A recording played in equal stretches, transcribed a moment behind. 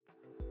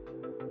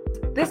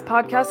This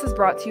podcast is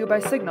brought to you by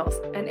Signals,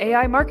 an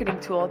AI marketing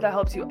tool that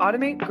helps you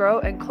automate, grow,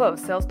 and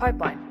close sales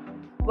pipeline.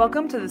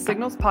 Welcome to the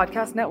Signals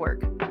Podcast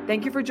Network.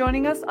 Thank you for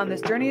joining us on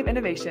this journey of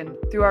innovation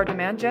through our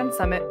Demand Gen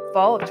Summit,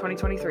 fall of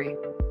 2023.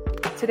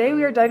 Today,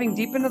 we are diving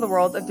deep into the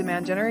world of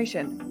demand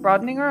generation,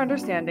 broadening our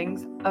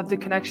understandings of the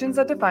connections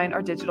that define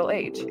our digital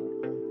age.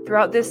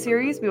 Throughout this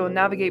series, we will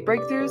navigate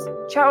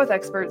breakthroughs, chat with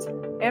experts,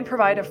 and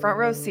provide a front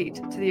row seat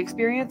to the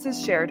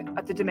experiences shared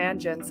at the Demand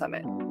Gen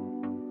Summit.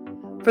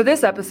 For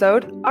this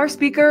episode, our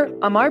speaker,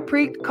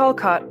 Amarpreet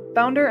Kalkat,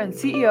 founder and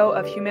CEO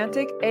of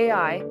Humantic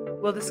AI,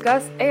 will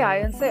discuss AI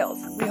in sales.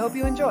 We hope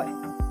you enjoy.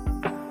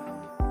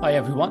 Hi,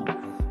 everyone.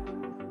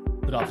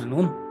 Good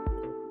afternoon.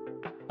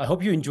 I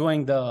hope you're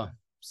enjoying the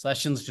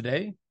sessions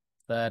today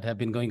that have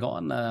been going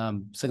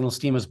on. Signals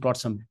team has brought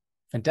some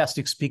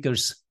fantastic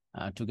speakers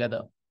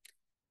together.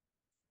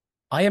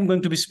 I am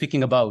going to be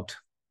speaking about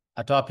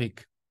a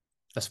topic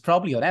that's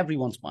probably on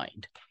everyone's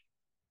mind,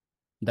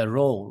 the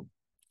role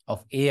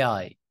of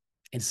AI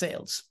in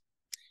sales.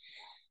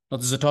 Now,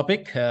 this is a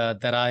topic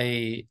that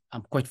I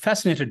am quite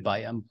fascinated by.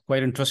 I'm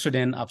quite interested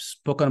in. I've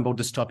spoken about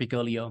this topic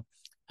earlier.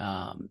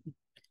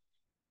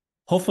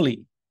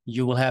 Hopefully,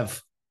 you will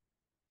have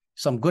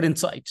some good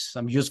insights,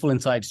 some useful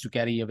insights to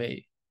carry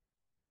away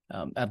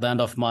at the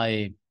end of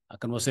my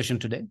conversation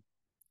today.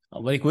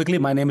 Very quickly,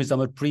 my name is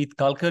Amarpreet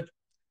Kalkat.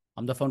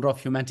 I'm the founder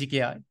of Humantic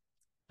AI.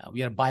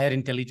 We are a buyer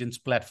intelligence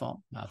platform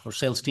for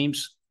sales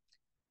teams.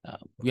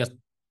 We are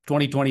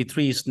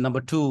 2023's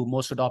number 2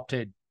 most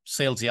adopted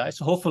sales AI.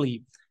 So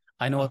hopefully,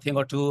 I know a thing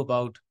or two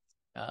about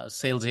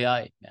sales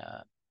AI.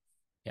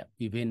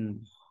 We've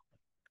been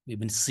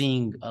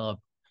seeing a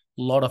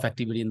lot of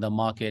activity in the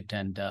market,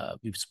 and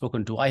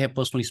I have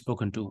personally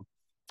spoken to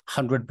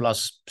 100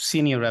 plus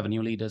senior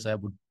revenue leaders, I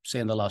would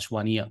say, in the last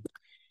 1 year.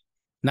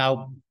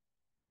 Now,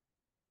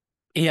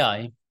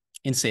 AI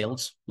in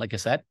sales, like I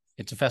said,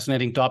 it's a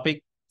fascinating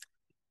topic.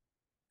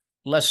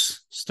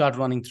 Let's start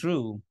running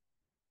through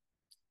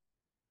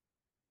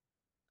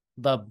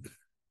the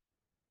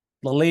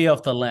lay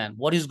of the land.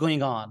 What is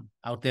going on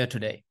out there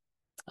today?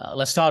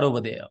 Let's start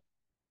over there.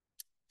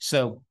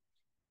 So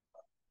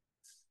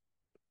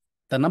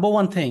the number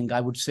one thing I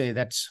would say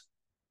that's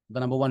the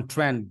number one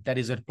trend that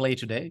is at play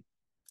today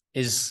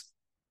is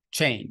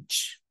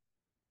change.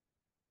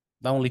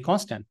 The only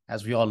constant,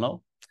 as we all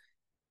know.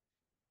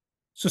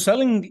 So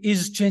selling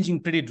is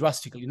changing pretty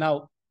drastically.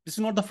 Now, this is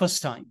not the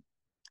first time.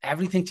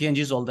 Everything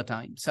changes all the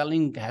time.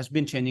 Selling has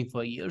been changing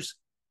for years.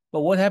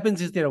 But what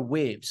happens is there are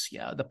waves.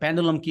 The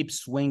pendulum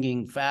keeps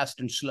swinging fast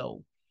and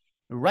slow.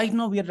 Right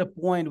now, we're at a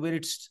point where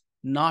it's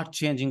not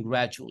changing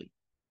gradually.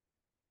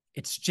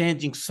 It's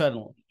changing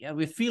suddenly.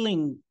 We're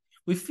feeling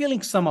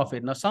some of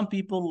it. Now, some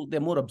people, they're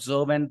more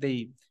observant,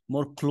 they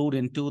more clued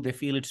into, they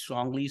feel it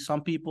strongly.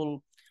 Some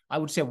people, I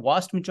would say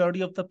vast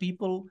majority of the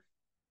people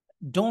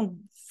don't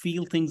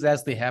feel things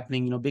as they're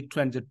happening, big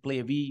trends at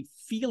play. We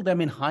feel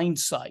them in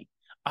hindsight.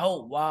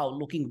 Oh, wow,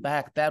 looking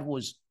back, that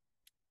was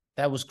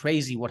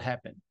crazy what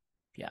happened.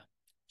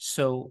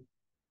 So,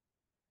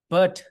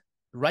 but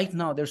right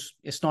now,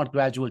 it's not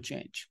gradual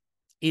change.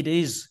 It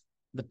is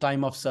the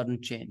time of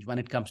sudden change when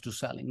it comes to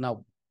selling.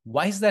 Now,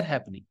 why is that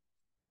happening?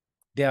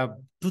 There are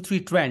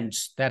 2-3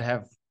 trends that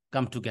have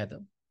come together.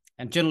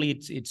 And generally,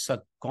 it's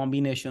a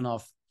combination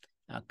of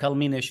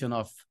culmination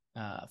of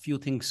a few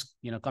things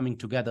coming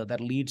together that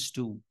leads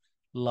to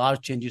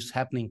large changes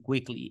happening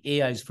quickly.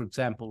 AI is, for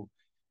example,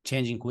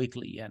 changing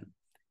quickly, and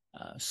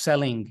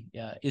selling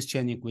is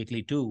changing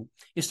quickly too.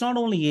 It's not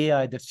only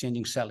AI that's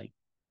changing selling.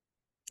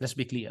 Let's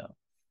be clear.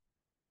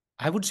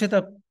 I would say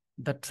that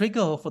the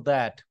trigger for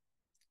that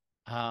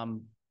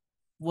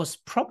was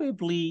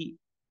probably,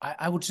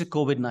 I would say,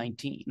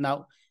 COVID-19.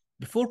 Now,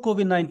 before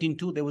COVID-19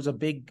 too, there was a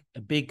big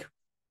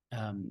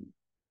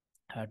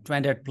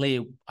trend at play.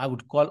 I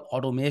would call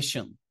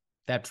automation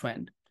that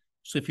trend.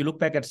 So if you look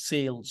back at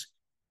sales,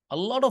 a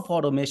lot of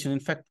automation. In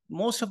fact,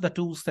 most of the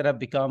tools that have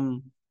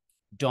become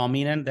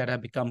dominant, that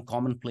have become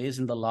commonplace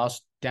in the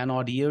last 10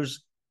 odd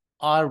years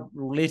are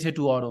related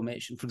to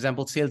automation. For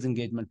example, sales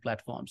engagement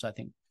platforms, I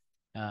think,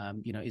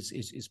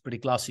 is pretty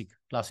classic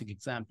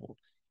example.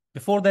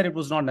 Before that, it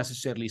was not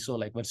necessarily so.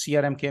 Like when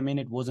CRM came in,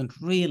 it wasn't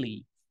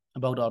really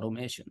about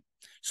automation.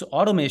 So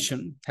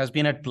automation has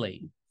been at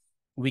play.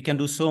 We can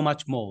do so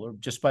much more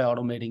just by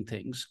automating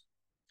things.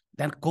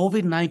 Then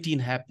COVID-19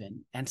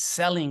 happened and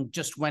selling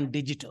just went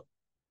digital.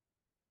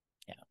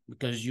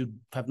 Because you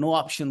have no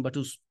option but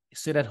to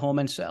sit at home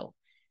and sell.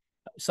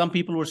 Some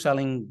people were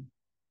selling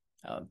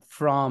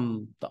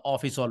from the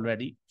office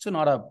already. So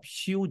not a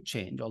huge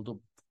change, although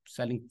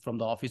selling from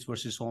the office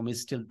versus home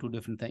is still 2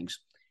 different things.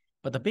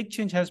 But the big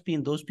change has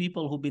been those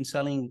people who've been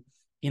selling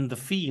in the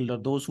field, or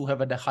those who have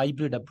had a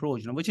hybrid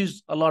approach, which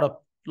is a lot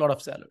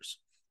of sellers.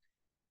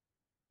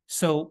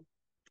 So,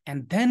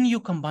 and then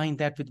you combine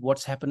that with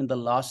what's happened in the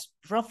last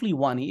roughly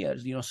 1 year,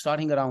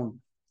 starting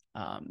around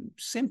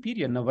same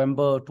period,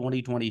 November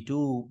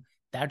 2022,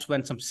 that's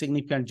when some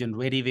significant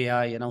generative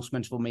AI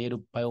announcements were made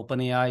by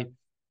OpenAI.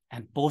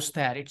 And post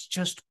that, it's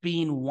just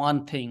been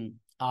one thing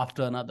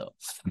after another.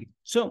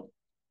 So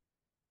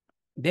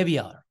there we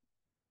are.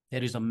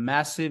 There is a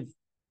massive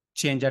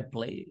change at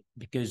play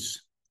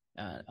because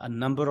a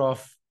number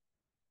of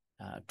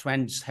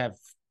trends have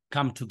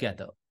come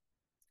together.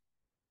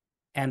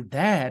 And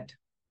that,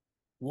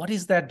 what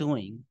is that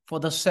doing for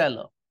the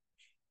seller?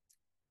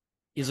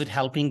 Is it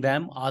helping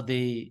them? Are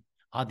they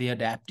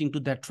adapting to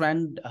that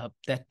trend?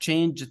 That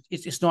change,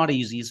 it's not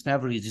easy. It's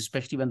never easy,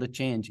 especially when the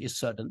change is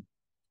sudden.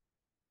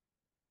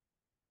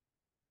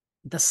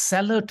 The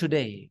seller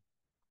today,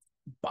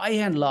 by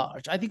and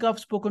large, I think I've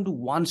spoken to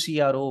one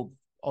CRO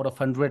out of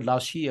 100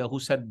 last year who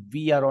said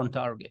we are on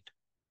target.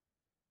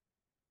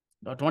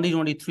 Now,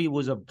 2023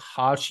 was a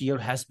harsh year,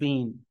 has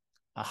been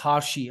a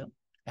harsh year,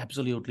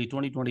 absolutely.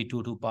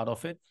 2022 too, part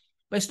of it.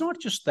 But it's not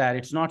just that.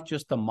 It's not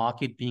just the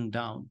market being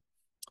down,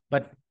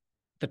 but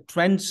the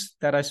trends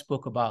that I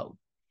spoke about.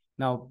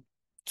 Now,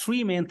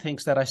 three main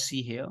things that I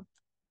see here,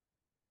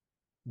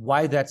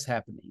 why that's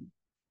happening.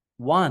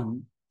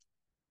 One,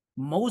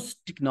 most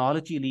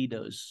technology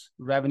leaders,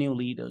 revenue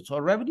leaders,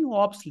 or revenue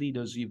ops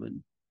leaders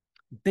even,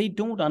 they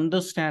don't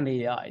understand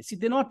AI. See,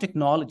 they're not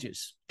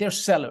technologists. They're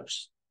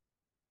sellers.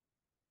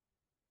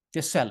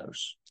 They're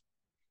sellers.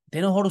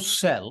 They know how to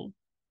sell.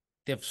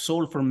 They've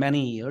sold for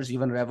many years.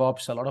 Even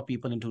RevOps, a lot of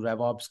people into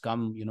RevOps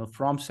come,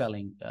 from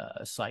selling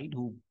side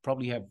who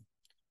probably have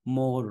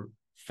more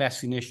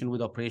fascination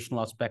with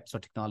operational aspects or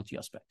technology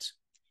aspects.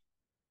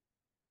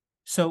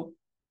 So,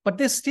 but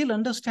they still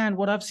understand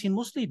what I've seen,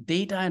 mostly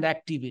data and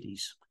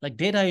activities. Like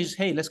data is,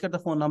 hey, let's get the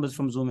phone numbers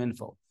from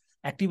ZoomInfo.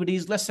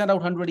 Activities, let's send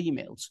out 100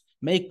 emails,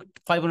 make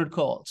 500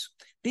 calls.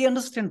 They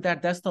understand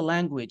that that's the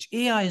language.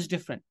 AI is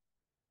different.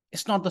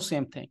 It's not the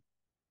same thing.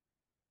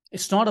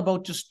 It's not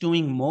about just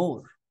doing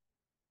more.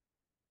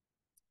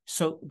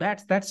 So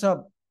that's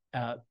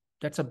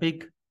a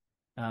big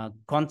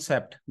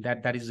concept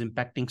that is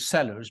impacting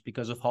sellers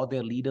because of how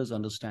their leaders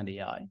understand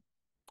AI.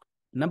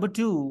 Number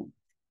two,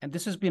 and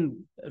this has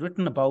been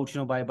written about,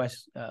 by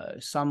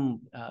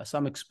some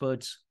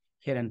experts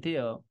here and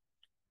there.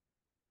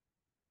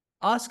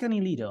 Ask any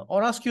leader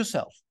or ask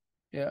yourself,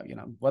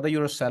 whether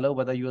you're a seller,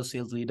 whether you're a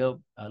sales leader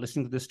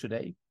listening to this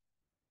today,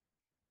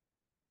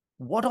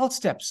 what all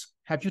steps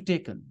have you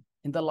taken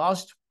in the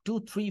last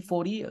 2, 3,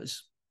 4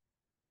 years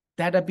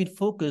that have been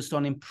focused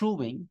on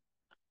improving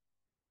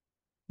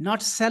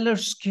not seller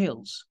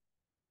skills,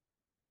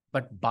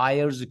 but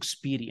buyer's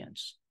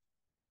experience?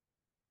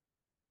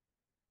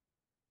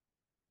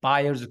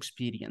 Buyer's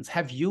experience.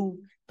 Have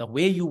you, the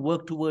way you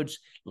work towards,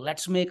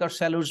 let's make our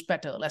sellers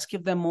better, let's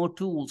give them more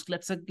tools,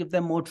 let's give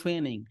them more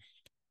training.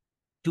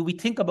 Do we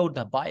think about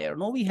the buyer?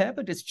 No, we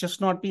haven't. It's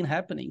just not been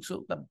happening.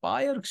 So the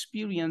buyer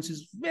experience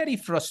is very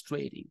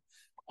frustrating.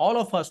 All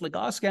of us, like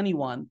ask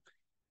anyone,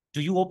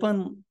 do you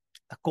open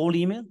a cold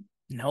email?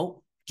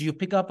 No. Do you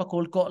pick up a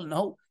cold call?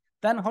 No.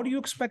 Then how do you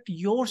expect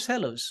your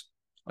sellers,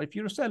 or if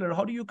you're a seller,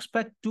 how do you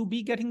expect to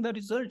be getting the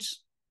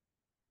results?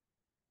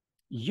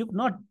 You've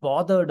not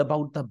bothered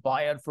about the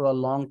buyer for a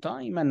long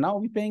time, and now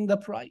we're paying the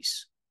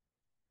price.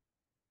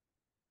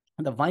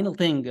 And the final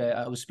thing,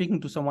 I was speaking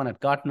to someone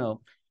at Gartner,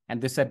 and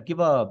they said, give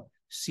a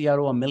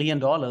CRO $1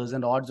 million,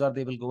 and odds are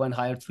they will go and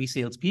hire 3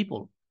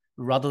 salespeople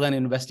rather than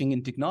investing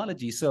in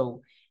technology.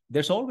 So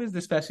there's always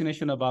this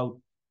fascination about,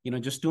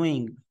 just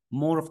doing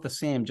more of the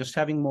same, just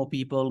having more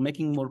people,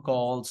 making more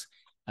calls,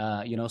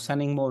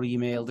 sending more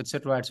emails, et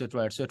cetera, et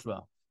cetera, et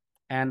cetera.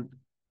 And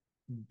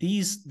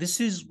this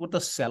is what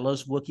the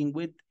seller's working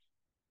with.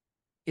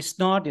 It's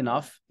not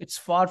enough. It's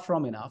far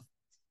from enough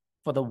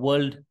for the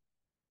world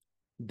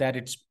that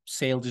its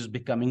sales is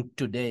becoming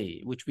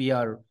today, which we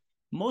are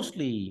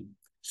mostly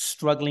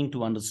struggling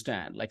to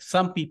understand. Like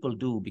some people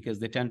do because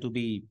they tend to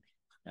be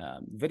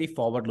very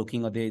forward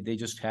looking, or they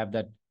just have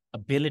that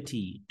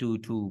ability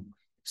to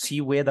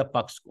see where the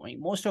puck's going.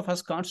 Most of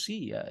us can't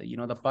see,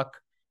 the puck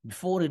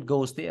before it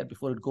goes there,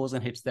 before it goes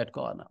and hits that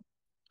corner.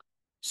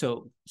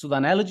 So the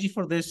analogy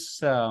for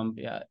this,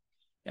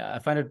 I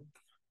find it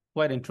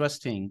quite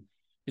interesting,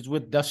 is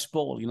with Dust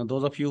Bowl.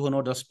 Those of you who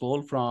know Dust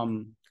Bowl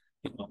from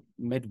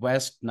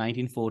Midwest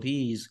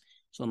 1940s,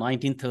 so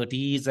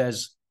 1930s,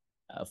 as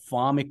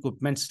farm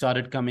equipment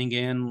started coming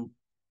in,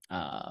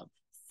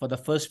 for the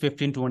first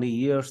 15, 20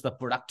 years, the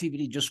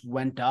productivity just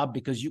went up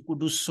because you could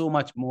do so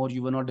much more.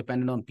 You were not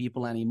dependent on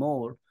people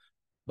anymore.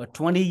 But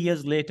 20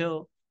 years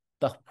later,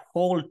 the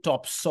whole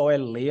topsoil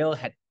layer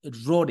had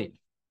eroded.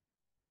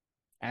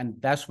 And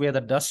that's where the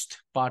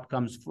dust part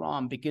comes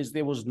from, because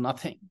there was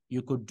nothing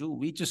you could do.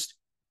 We just,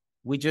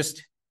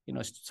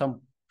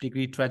 some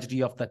degree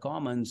tragedy of the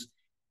commons,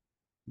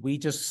 we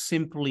just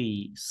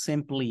simply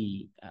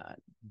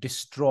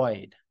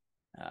destroyed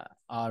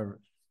our,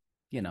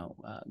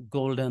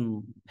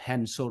 golden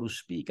hen, so to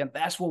speak. And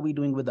that's what we're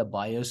doing with the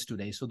buyers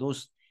today. So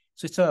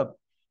it's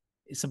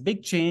a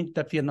big change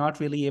that we are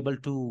not really able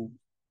to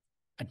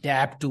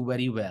adapt to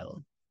very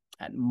well.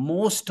 And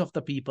most of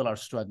the people are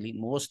struggling.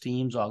 Most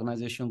teams,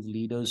 organizations,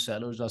 leaders,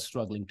 sellers are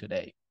struggling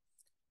today.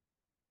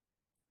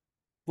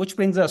 Which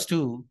brings us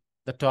to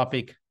the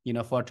topic,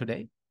 for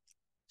today.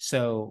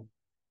 So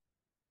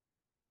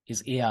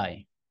is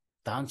AI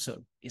the answer?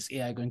 Is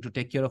AI going to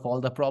take care of all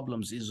the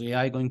problems? Is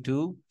AI going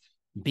to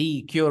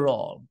be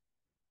cure-all?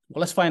 Well,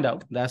 let's find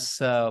out. That's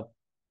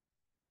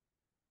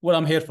what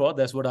I'm here for.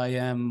 That's what I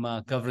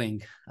am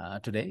covering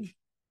today.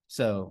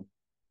 So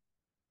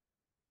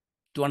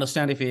to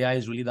understand if AI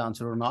is really the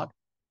answer or not,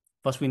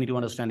 first we need to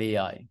understand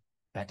AI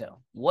better.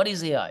 What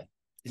is AI?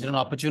 Is it an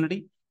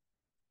opportunity?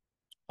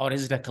 Or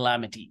is it a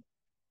calamity?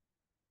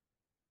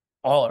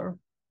 Or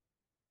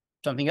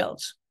something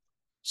else?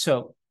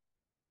 So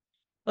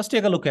let's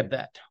take a look at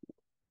that.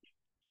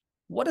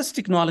 What does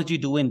technology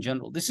do in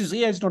general?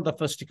 AI is not the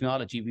first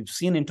technology. We've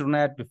seen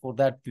internet. Before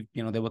that,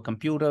 there were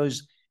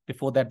computers.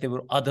 Before that, there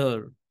were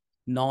other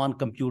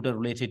non-computer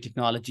related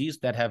technologies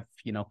that have,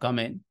 come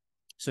in.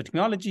 So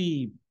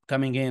technology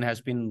coming in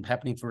has been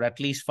happening for at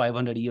least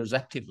 500 years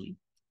actively.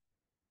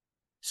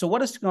 So what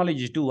does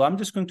technology do? I'm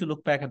just going to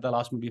look back at the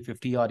last maybe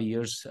 50 odd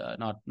years,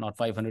 not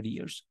 500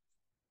 years.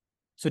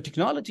 So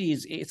technology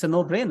it's a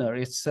no-brainer.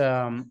 It's,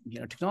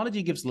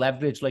 technology gives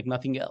leverage like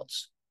nothing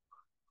else.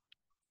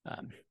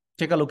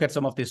 Take a look at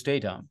some of this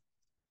data.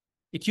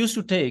 It used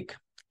to take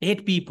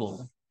 8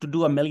 people to do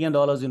 $1 million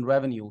in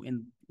revenue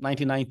in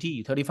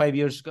 1990, 35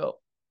 years ago.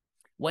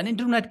 When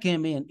internet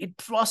came in, it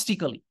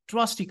drastically,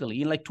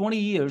 in like 20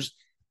 years,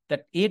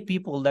 that 8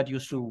 people that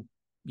used to,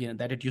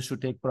 that it used to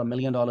take for $1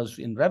 million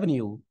in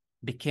revenue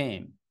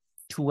became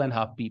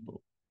 2.5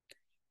 people.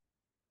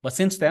 But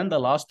since then, the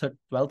last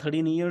 12,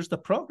 13 years, the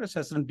progress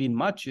hasn't been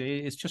much.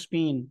 It's just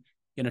been,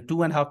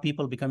 2.5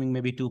 people becoming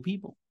maybe 2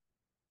 people.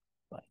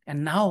 Right?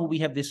 And now we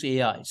have this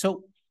AI.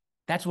 So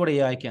that's what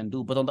AI can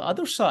do. But on the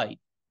other side,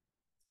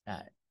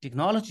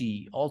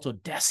 technology also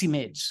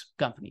decimates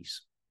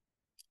companies.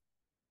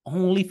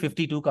 Only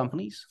 52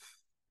 companies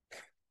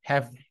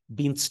have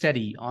been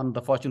steady on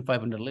the Fortune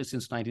 500 list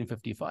since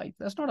 1955.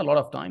 That's not a lot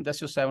of time. That's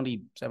just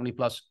 70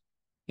 plus,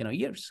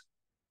 years.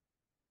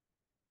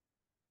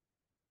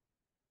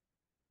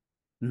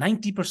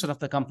 90% of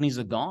the companies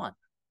are gone.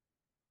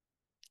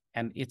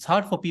 And it's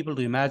hard for people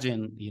to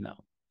imagine,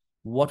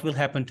 what will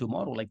happen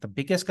tomorrow. Like the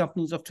biggest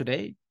companies of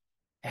today,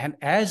 and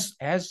as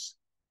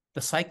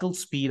the cycles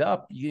speed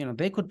up,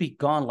 they could be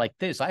gone like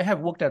this. I have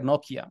worked at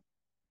Nokia,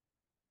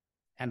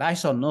 and I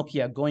saw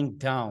Nokia going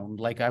down.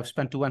 Like I've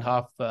spent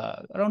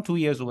around 2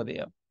 years over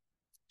there.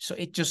 So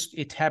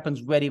it happens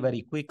very,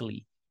 very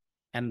quickly.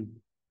 And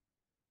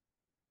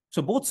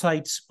so both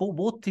sides,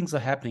 both things are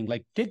happening.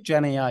 Like take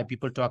Gen AI,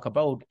 people talk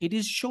about, it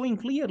is showing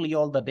clearly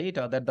all the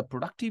data that the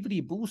productivity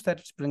boost that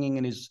it's bringing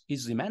in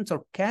is immense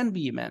or can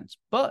be immense,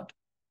 but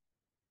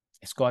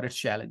it's got its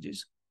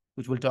challenges,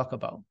 which we'll talk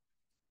about.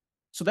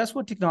 So that's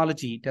what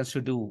technology tends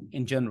to do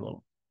in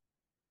general.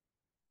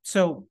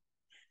 So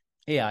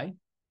AI,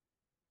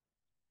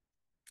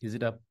 is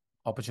it an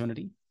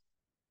opportunity?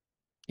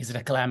 Is it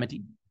a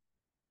calamity?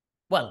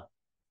 Well,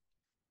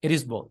 it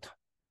is both.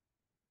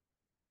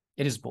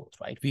 It is both,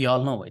 right? We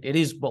all know it. It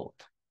is both.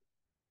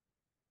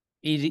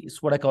 It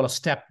is what I call a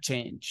step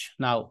change.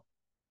 Now,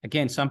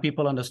 again, some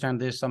people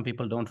understand this. Some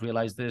people don't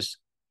realize this.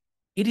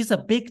 It is a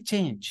big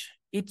change.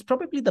 It's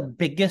probably the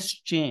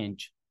biggest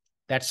change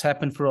that's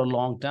happened for a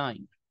long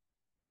time.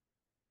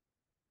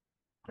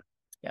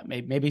 Yeah,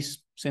 maybe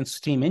since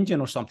steam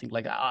engine or something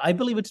like that. I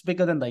believe it's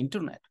bigger than the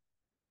internet.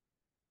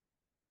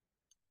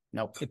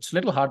 Now, it's a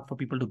little hard for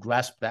people to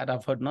grasp that.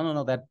 I've heard,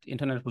 no, that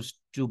internet was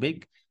too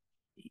big.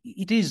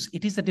 It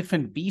is a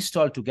different beast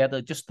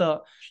altogether. Just the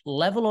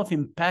level of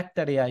impact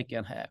that AI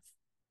can have.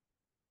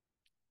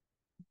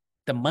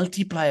 The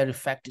multiplier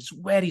effect is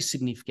very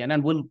significant.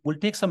 And we'll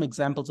take some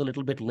examples a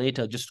little bit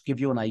later, just to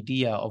give you an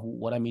idea of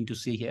what I mean to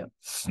say here.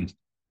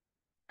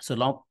 So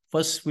now,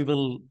 first we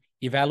will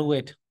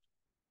evaluate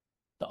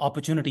the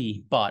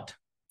opportunity part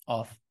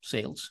of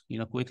sales,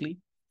 quickly,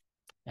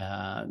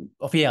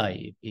 of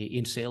AI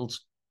in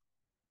sales.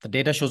 The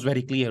data shows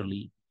very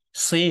clearly,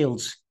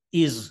 sales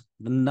is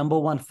the number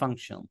one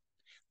function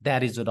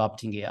that is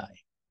adopting AI.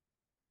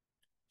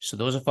 So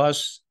those of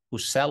us who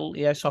sell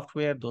AI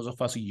software, those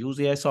of us who use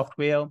AI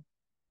software,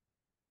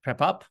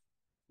 prep up,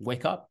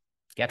 wake up,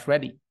 get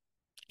ready.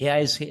 AI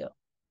is here.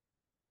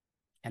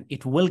 And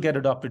it will get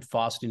adopted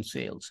fast in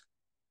sales.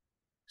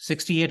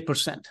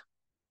 68%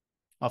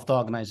 of the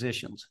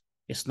organizations,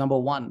 it's number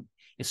one.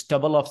 It's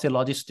double of their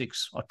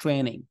logistics or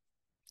training.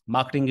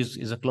 Marketing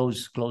is a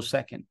close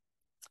second.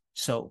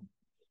 So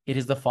it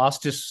is the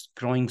fastest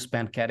growing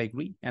spend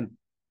category. And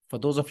for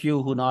those of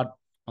you who are not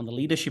on the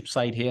leadership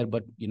side here,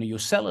 but you're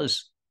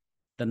sellers,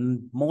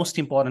 the most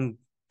important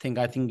thing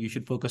I think you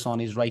should focus on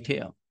is right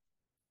here.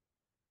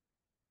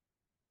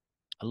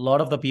 A lot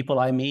of the people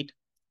I meet,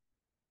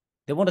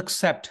 they won't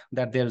accept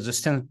that they're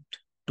resistant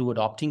to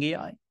adopting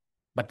AI,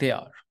 but they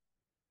are.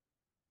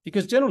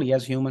 Because generally,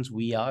 as humans,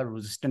 we are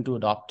resistant to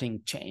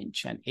adopting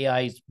change, and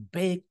AI is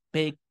big,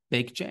 big,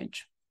 big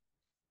change.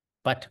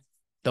 But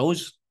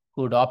those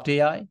who adopt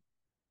AI,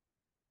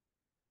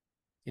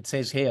 it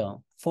says here,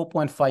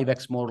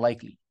 4.5x more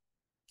likely.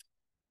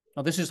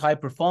 Now, this is high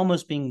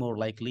performers being more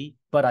likely,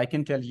 but I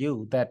can tell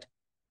you that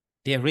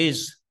there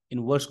is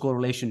inverse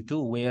correlation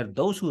too, where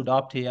those who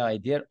adopt AI,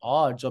 their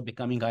odds of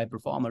becoming high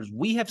performers,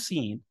 we have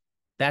seen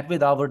that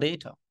with our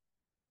data.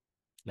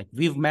 Like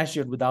we've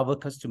measured with our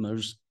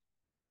customers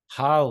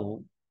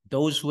how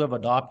those who have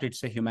adopted,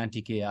 say,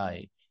 Humantic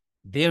AI,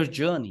 their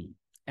journey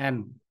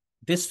and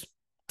this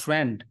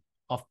trend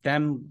of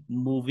them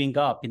moving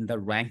up in the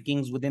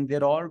rankings within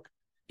their org,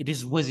 it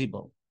is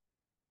visible.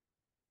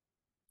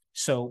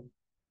 So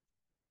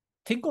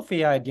think of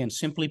AI again,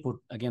 simply put,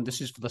 again,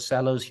 this is for the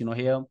sellers,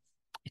 here.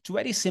 It's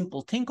very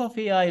simple. Think of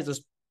AI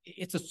as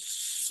it's a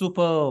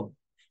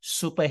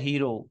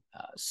superhero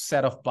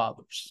set of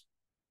powers.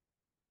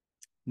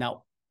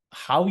 Now,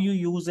 how you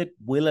use it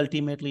will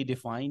ultimately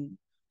define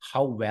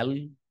how well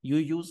you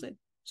use it.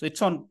 So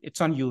it's on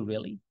you,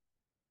 really.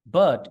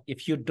 But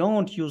if you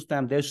don't use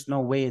them, there's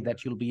no way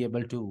that you'll be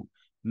able to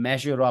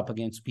measure up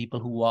against people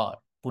who are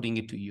putting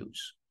it to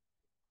use.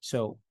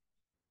 So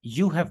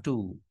you have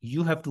to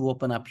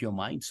open up your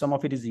mind. Some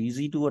of it is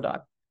easy to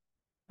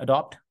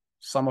adopt.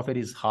 Some of it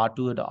is hard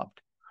to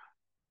adopt.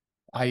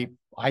 I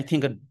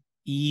think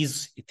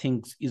ease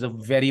is a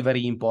very,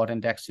 very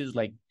important axis.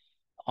 Like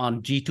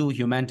on G2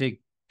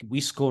 Humantic, we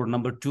score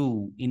number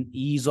 2 in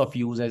ease of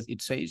use, as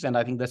it says. And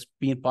I think that's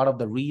been part of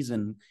the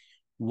reason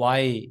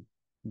why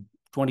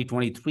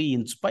 2023,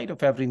 in spite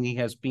of everything,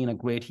 has been a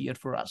great year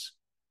for us.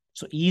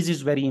 So ease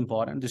is very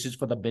important. This is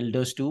for the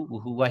builders too,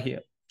 who are here.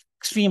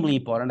 Extremely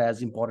important as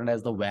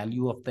the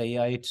value of the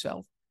AI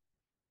itself.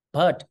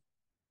 But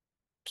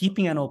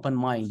keeping an open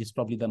mind is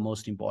probably the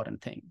most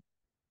important thing.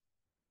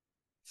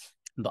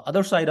 On the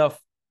other side of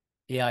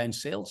AI and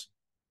sales,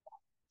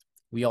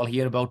 we all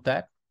hear about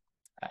that.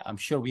 I'm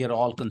sure we are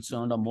all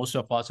concerned, or most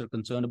of us are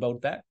concerned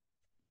about that.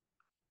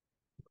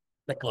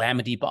 The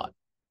calamity part.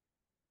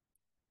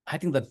 I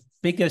think the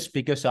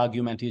biggest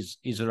argument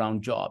is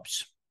around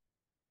jobs.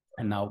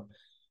 And now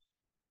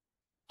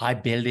I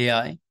build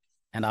AI,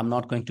 and I'm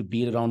not going to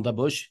beat around the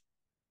bush.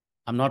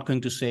 I'm not going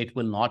to say it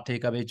will not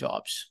take away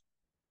jobs.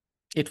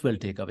 It will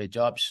take away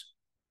jobs.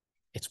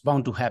 It's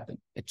bound to happen.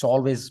 It's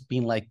always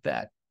been like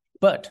that.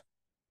 But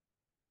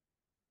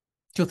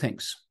 2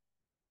 things.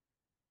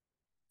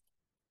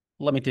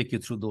 Let me take you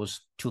through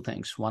those 2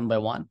 things one by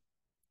one.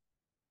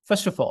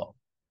 First of all,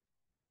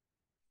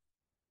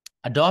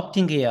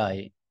 adopting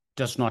AI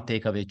does not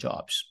take away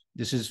jobs.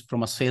 This is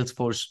from a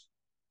Salesforce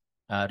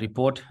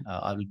report.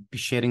 I'll be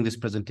sharing this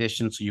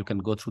presentation so you can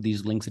go through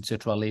these links,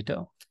 etc.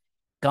 later.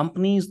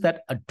 Companies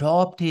that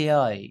adopt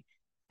AI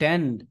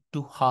tend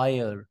to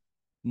hire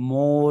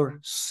more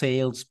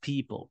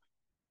salespeople.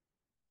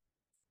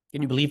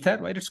 Can you believe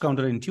that, right? It's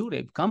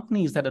counterintuitive.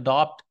 Companies that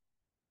adopt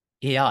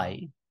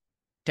AI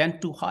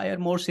tend to hire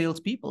more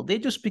salespeople. They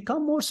just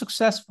become more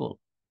successful.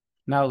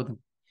 Now,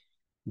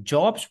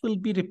 jobs will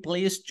be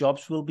replaced,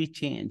 jobs will be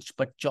changed,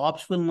 but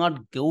jobs will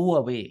not go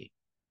away.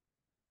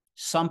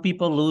 Some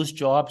people lose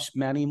jobs,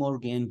 many more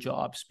gain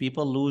jobs.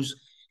 People lose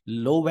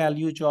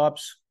low-value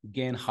jobs,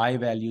 gain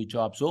high-value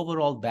jobs.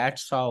 Overall,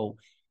 that's how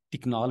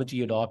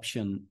technology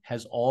adoption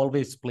has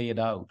always played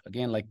out.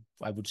 Again, like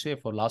I would say,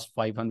 for the last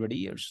 500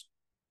 years.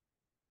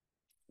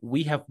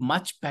 We have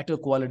much better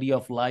quality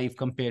of life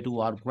compared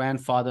to our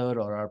grandfather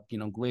or our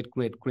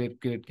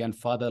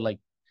great-great-great-great-grandfather, like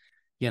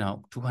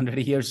 200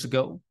 yeyears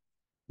ago,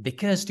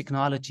 because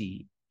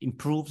technology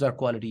improves our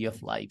quality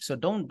of life. So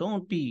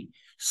don't be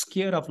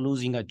scared of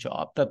losing a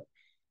job.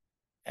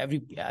 I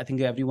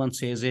think everyone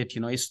says it,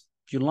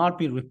 you'll not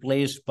be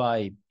replaced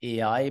by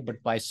AI,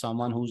 but by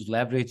someone who's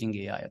leveraging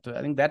AI. So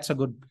I think that's a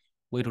good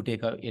way to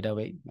take it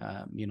away.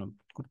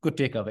 Good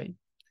takeaway.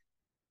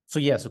 So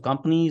yeah, so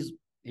companies,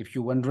 if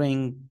you're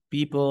wondering,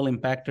 people,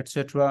 impact,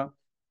 etc.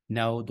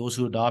 Now, those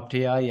who adopt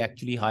AI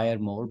actually hire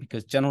more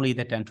because generally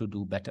they tend to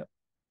do better.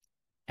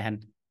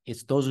 And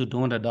it's those who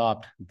don't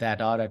adopt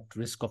that are at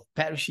risk of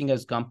perishing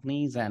as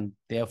companies and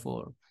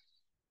therefore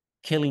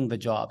killing the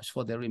jobs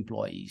for their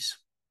employees.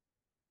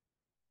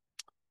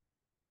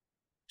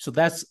 So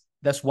that's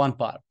one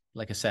part,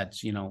 like I said,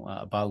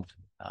 about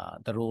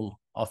the role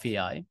of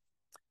AI.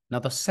 Now,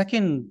 the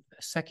second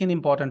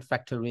important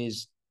factor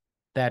is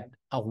that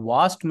a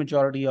vast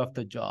majority of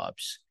the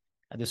jobs,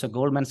 there's a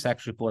Goldman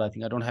Sachs report, I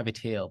think I don't have it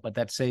here, but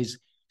that says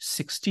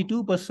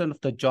 62% of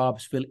the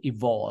jobs will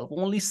evolve.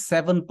 Only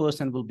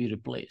 7% will be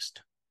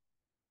replaced.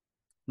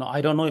 Now,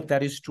 I don't know if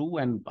that is true,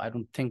 and I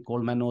don't think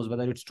Goldman knows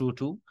whether it's true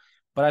too,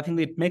 but I think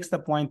it makes the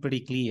point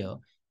pretty clear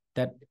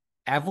that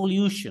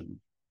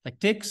evolution, like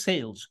take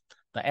sales,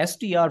 the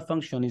SDR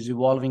function is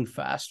evolving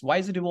fast. Why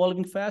is it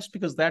evolving fast?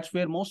 Because that's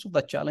where most of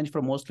the challenge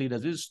for most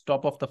leaders is,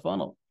 top of the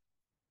funnel.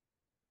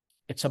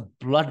 It's a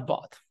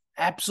bloodbath,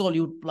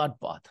 absolute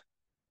bloodbath,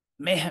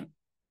 mayhem.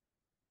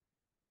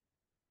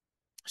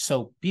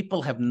 So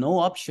people have no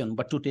option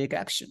but to take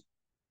action.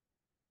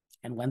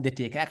 And when they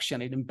take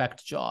action, it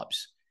impacts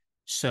jobs.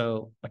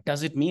 So, but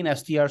does it mean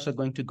SDRs are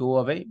going to go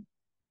away?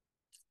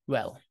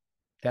 Well,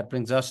 that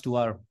brings us to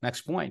our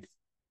next point.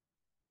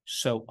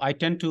 So I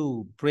tend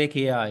to break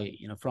AI,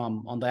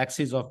 from on the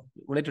axis of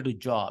related to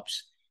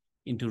jobs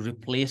into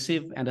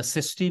replacive and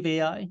assistive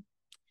AI.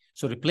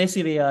 So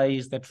replacive AI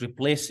is that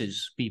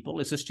replaces people.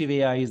 Assistive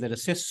AI is that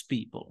assists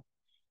people.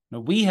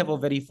 Now, we have a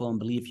very firm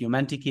belief,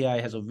 Humantic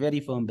AI has a very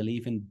firm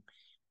belief in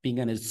being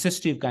an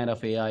assistive kind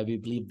of AI. We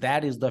believe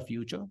that is the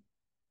future.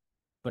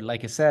 But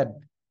like I said,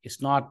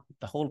 it's not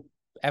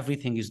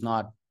everything is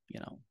not,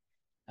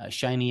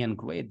 shiny and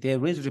great.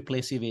 There is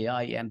replacive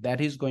AI, and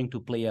that is going to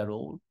play a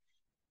role.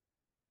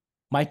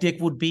 My take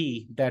would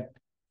be that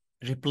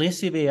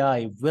replacive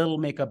AI will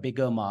make a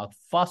bigger mark,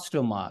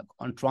 faster mark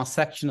on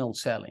transactional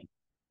selling.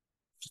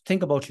 So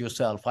think about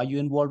yourself. Are you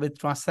involved with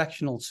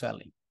transactional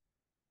selling?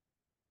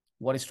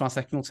 What is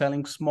transactional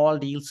selling? Small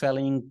deal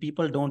selling.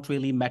 People don't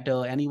really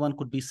matter. Anyone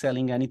could be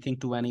selling anything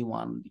to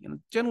anyone.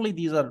 Generally,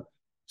 these are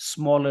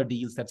smaller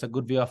deals. That's a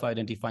good way of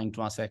identifying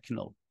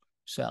transactional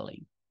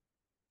selling.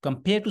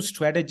 Compared to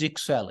strategic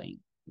selling,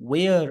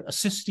 where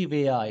assistive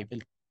AI will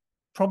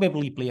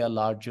probably play a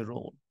larger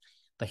role.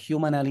 The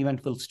human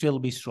element will still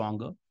be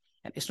stronger.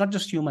 And it's not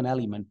just human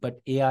element, but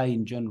AI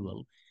in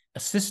general.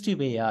 Assistive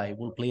AI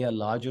will play a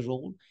larger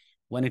role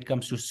when it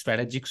comes to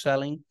strategic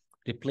selling.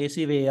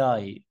 Replacive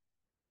AI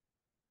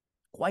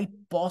quite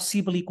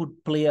possibly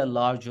could play a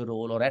larger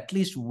role, or at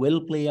least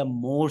will play a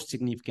more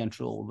significant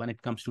role when it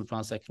comes to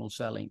transactional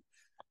selling.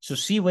 So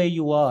see where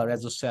you are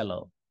as a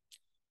seller.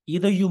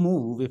 Either you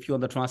move, if you're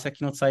on the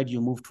transactional side,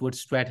 you move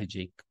towards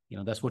strategic,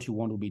 that's what you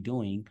want to be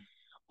doing,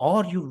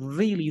 or you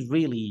really,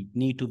 really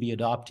need to be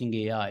adopting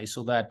AI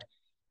so that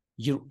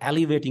you're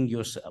elevating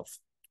yourself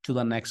to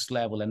the next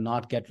level and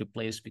not get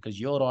replaced, because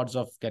your odds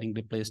of getting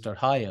replaced are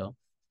higher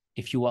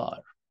if you are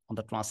on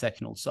the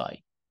transactional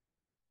side.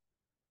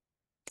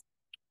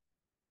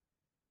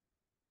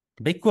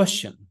 Big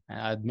question.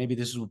 Maybe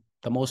this is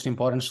the most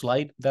important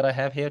slide that I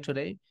have here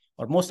today,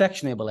 or most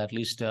actionable, at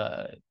least,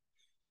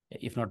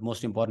 if not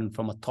most important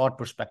from a thought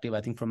perspective, I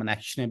think from an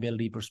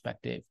actionability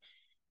perspective.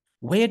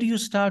 Where do you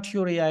start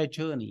your AI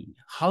journey?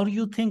 How do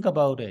you think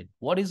about it?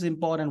 What is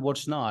important?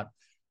 What's not?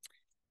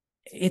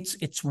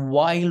 It's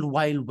wild,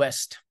 wild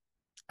west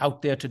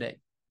out there today.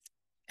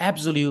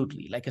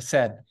 Absolutely. Like I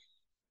said,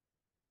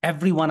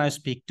 everyone I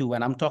speak to,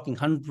 and I'm talking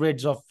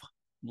hundreds of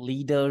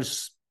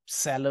leaders,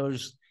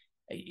 sellers,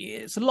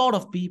 it's a lot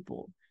of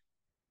people.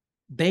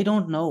 They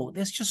don't know.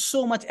 There's just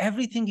so much.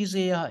 Everything is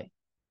AI.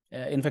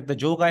 In fact, the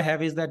joke I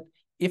have is that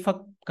if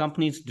a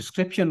company's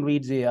description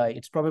reads AI,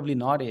 it's probably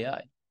not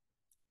AI.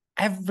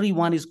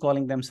 Everyone is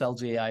calling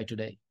themselves AI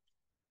today.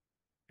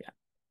 Yeah.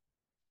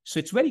 So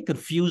it's very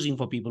confusing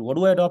for people. What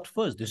do I adopt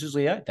first? This is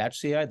AI,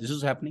 that's AI, this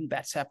is happening,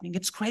 that's happening.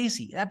 It's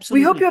crazy. Absolutely.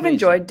 We hope you have crazy.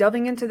 enjoyed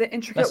delving into the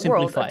intricate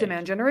world of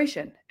demand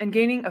generation and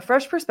gaining a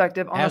fresh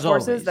perspective on the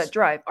forces that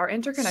drive our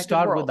interconnected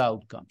world. With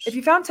outcomes. If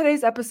you found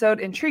today's episode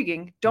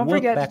intriguing, don't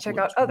forget to check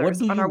out others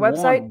on our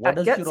website at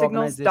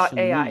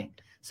getsignals.ai,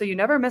 so you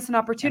never miss an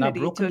opportunity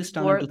to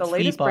explore the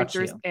latest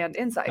breakthroughs and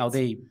insights.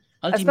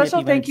 A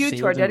special thank you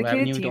to our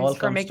dedicated teams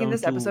for making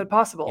this episode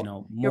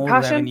possible. Your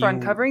passion for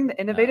uncovering the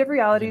innovative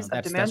realities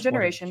of demand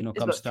generation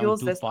is what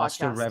fuels this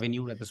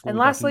podcast. And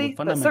lastly,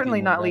 but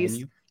certainly not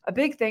least, a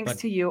big thanks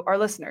to you, our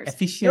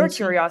listeners. Your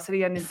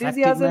curiosity and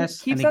enthusiasm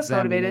keeps us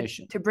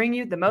motivated to bring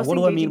you the most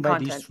engaging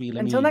content.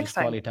 Until next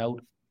time.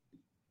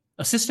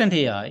 Assistant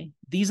AI,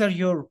 these are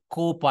your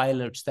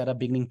co-pilots that are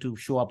beginning to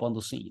show up on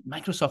the scene.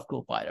 Microsoft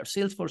Copilot,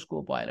 Salesforce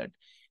Copilot,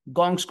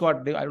 Gong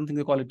Squad, I don't think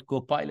they call it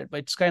Copilot,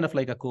 but it's kind of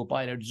like a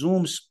Copilot.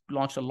 Zoom's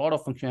launched a lot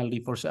of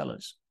functionality for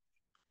sellers.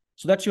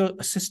 So that's your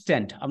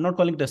assistant. I'm not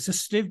calling it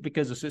assistive,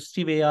 because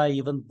assistive AI,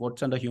 even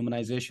what's under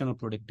humanization or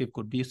predictive,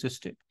 could be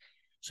assistive.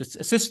 So it's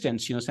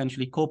assistants,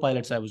 essentially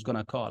co-pilots, I was going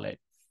to call it.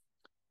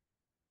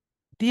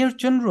 Their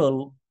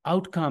general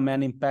outcome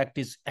and impact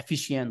is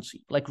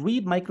efficiency. Like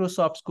read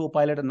Microsoft's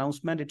Copilot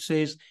announcement. It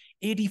says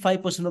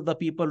 85% of the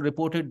people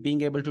reported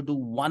being able to do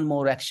one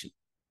more action.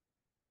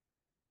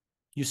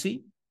 You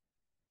see?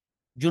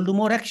 You'll do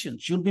more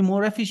actions. You'll be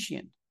more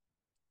efficient.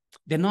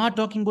 They're not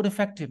talking about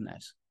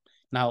effectiveness.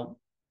 Now,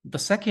 the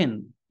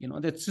second,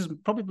 this is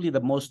probably the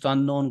most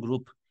unknown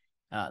group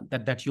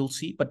that you'll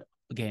see. But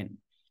again,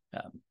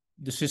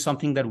 this is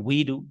something that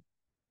we do.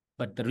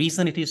 But the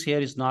reason it is here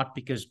is not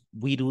because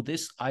we do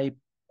this.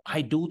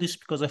 I do this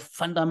because I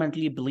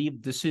fundamentally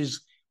believe this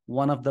is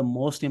one of the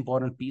most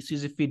important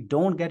pieces. If we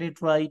don't get it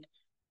right,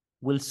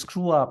 we'll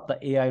screw up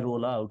the AI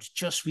rollout,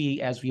 just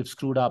as we have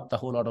screwed up the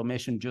whole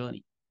automation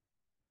journey.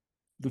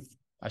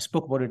 I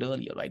spoke about it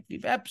earlier, right?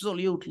 We've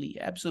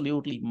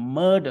absolutely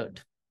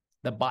murdered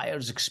the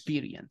buyer's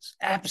experience.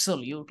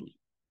 Absolutely.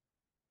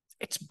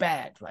 It's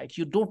bad, right?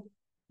 You don't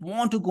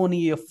want to go near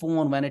your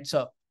phone when it's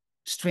a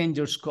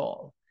stranger's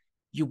call.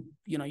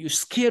 You're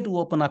scared to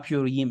open up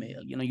your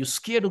email. You're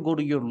scared to go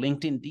to your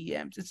LinkedIn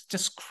DMs. It's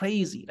just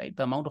crazy, right?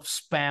 The amount of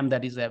spam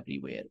that is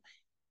everywhere.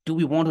 Do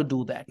we want to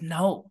do that?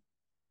 No.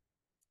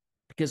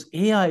 Because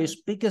AI's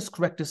biggest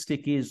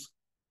characteristic is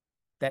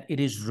that it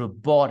is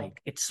robotic.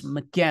 It's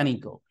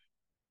mechanical.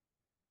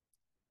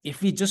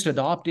 If we just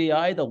adopt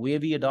AI the way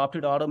we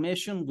adopted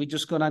automation, we're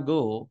just going to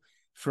go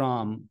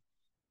from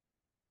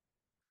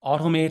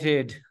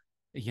automated,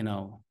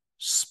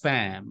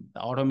 spam,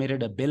 the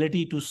automated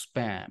ability to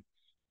spam,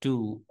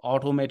 to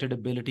automated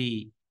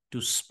ability to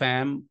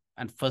spam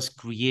and first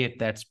create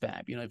that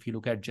spam, if you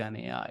look at Gen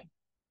AI.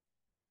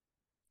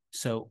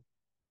 So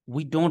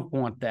we don't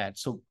want that.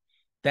 So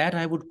That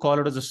I would call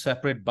it as a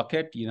separate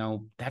bucket.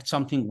 That's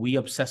something we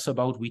obsess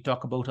about. We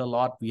talk about a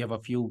lot. We have a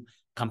few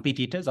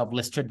competitors. I've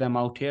listed them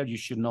out here. You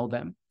should know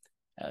them.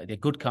 They're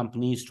good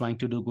companies trying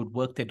to do good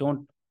work.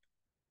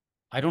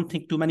 I don't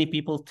think too many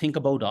people think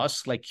about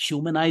us like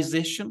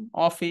humanization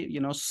of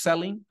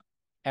selling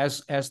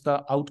as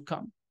the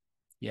outcome.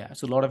 Yeah,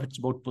 so a lot of it's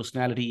about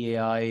personality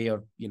AI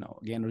or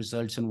again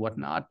results and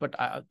whatnot. But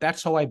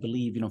that's how I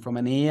believe from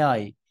an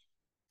AI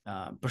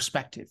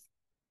perspective.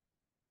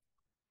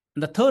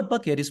 And the third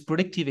bucket is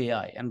predictive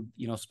AI, and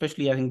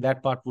especially I think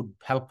that part would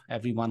help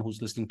everyone who's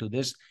listening to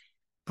this.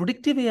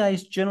 Predictive AI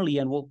is generally,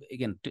 and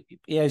again,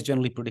 AI is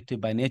generally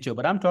predictive by nature,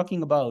 but I'm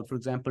talking about, for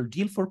example,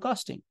 deal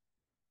forecasting.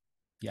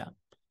 Yeah,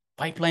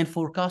 pipeline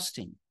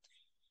forecasting.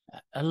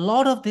 A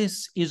lot of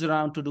this is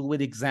around to do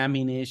with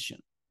examination,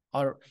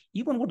 or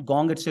even what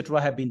Gong, etc.,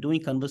 have been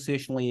doing,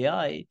 conversational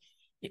AI.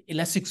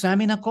 Let's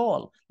examine a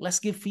call. Let's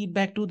give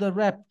feedback to the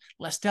rep.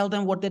 Let's tell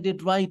them what they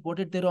did right, what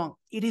did they wrong.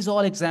 It is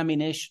all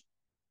examination.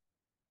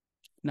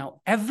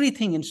 Now,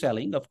 everything in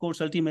selling, of course,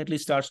 ultimately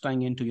starts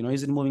tying into,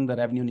 is it moving the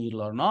revenue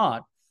needle or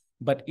not?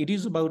 But it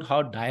is about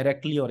how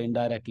directly or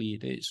indirectly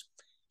it is.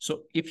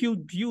 So if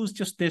you use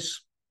just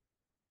this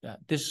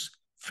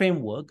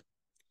framework,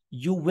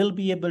 you will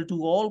be able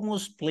to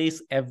almost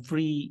place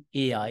every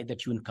AI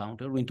that you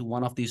encounter into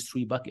one of these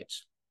three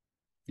buckets.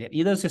 They're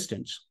either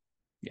assistants.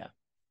 Yeah.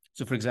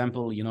 So for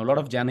example, a lot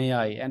of Gen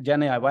AI, and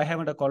Gen AI, why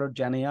haven't I called it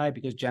Gen AI?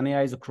 Because Gen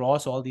AI is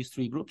across all these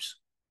three groups.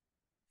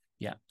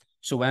 Yeah.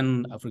 So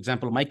when, for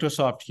example,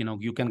 Microsoft,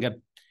 you can get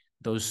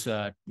those,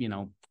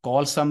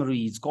 call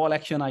summaries, call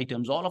action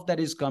items, all of that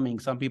is coming.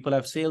 Some people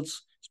have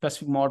sales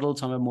specific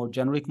models, some have more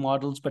generic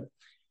models, but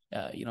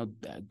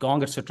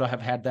Gong, etc., have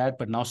had that,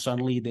 but now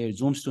suddenly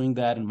Zoom's doing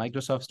that and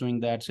Microsoft's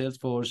doing that,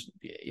 Salesforce,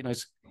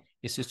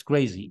 it's just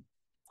crazy.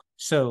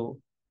 So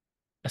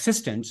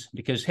assistants,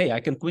 because, hey,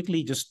 I can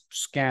quickly just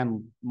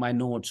scan my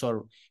notes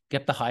or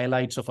get the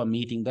highlights of a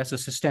meeting. That's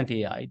assistant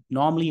AI.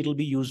 Normally, it'll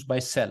be used by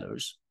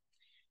sellers.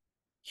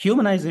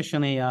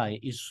 Humanization AI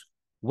is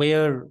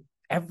where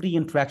every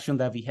interaction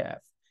that we have,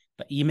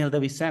 the email that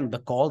we send, the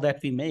call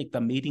that we make,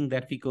 the meeting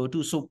that we go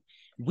to. So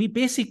we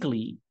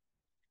basically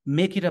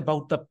make it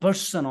about the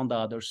person on the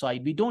other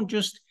side. We don't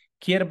just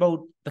care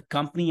about the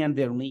company and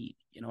their need,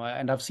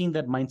 and I've seen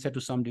that mindset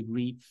to some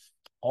degree.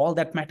 All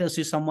that matters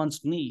is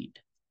someone's need.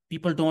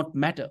 People don't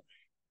matter.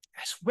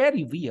 That's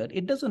very weird.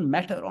 It doesn't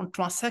matter on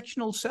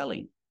transactional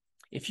selling.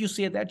 If you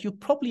say that, you're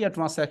probably a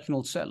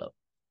transactional seller.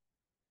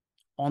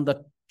 On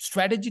the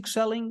strategic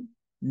selling,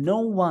 no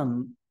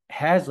one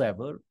has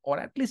ever, or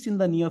at least in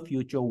the near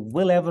future,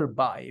 will ever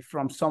buy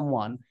from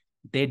someone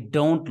they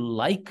don't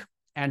like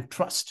and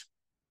trust.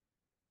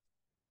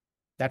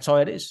 That's how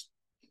it is.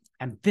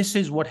 And this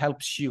is what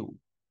helps you.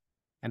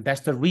 And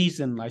that's the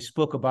reason I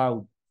spoke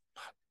about,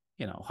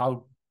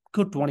 how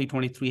good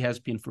 2023 has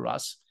been for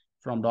us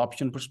from the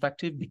option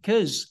perspective,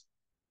 because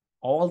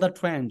all the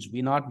trends,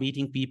 we're not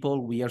meeting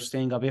people, we are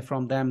staying away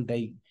from them.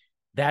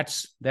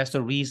 That's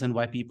the reason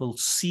why people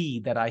see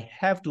that I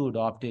have to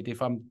adopt it.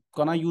 If I'm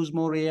going to use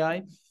more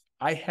AI,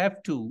 I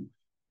have to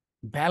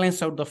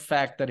balance out the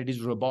fact that it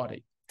is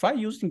robotic. Try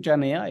using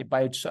Gen AI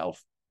by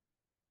itself.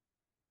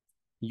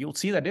 You'll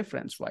see the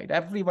difference, right?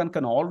 Everyone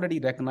can already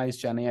recognize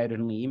Gen AI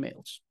written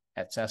emails.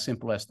 It's as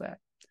simple as that.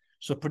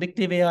 So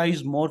predictive AI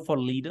is more for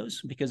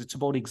leaders because it's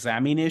about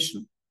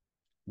examination.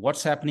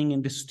 What's happening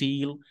in this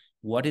deal?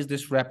 What is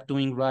this rep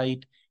doing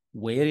right?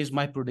 Where is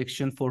my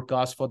prediction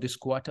forecast for this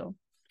quarter?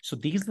 So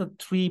these are the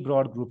three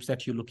broad groups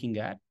that you're looking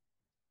at.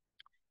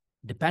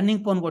 Depending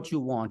upon what you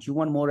want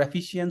more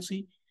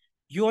efficiency,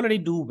 you already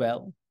do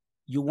well.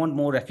 You want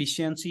more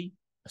efficiency,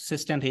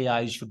 assistant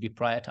AI should be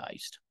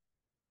prioritized.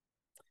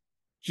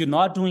 You're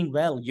not doing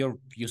well, you're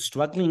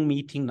struggling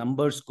meeting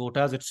numbers,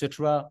 quotas,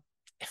 etc.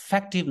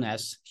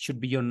 Effectiveness should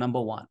be your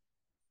number one.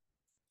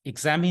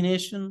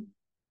 Examination,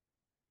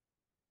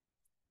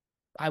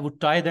 I would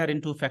tie that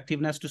into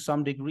effectiveness to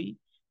some degree,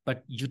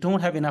 but you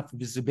don't have enough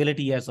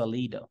visibility as a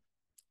leader.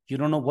 You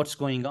don't know what's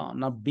going on.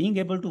 Now, being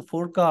able to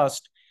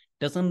forecast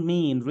doesn't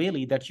mean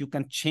really that you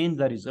can change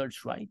the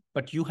results, right?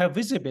 But you have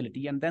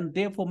visibility, and then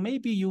therefore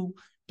maybe you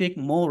take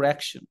more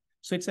action.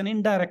 So it's an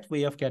indirect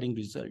way of getting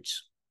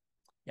results.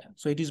 Yeah.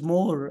 So it is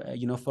more,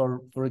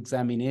 for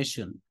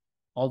examination,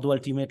 although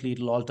ultimately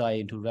it'll all tie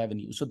into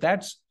revenue. So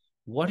that's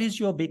what is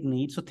your big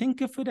need. So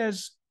think of it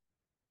as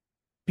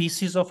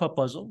pieces of a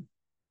puzzle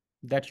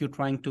that you're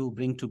trying to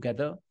bring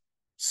together.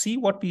 See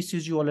what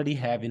pieces you already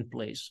have in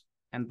place,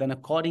 and then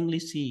accordingly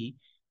see,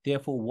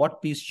 therefore,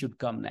 what piece should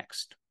come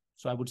next.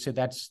 So I would say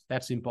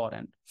that's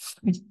important.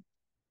 A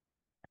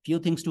few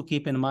things to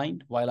keep in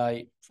mind while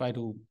I try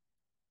to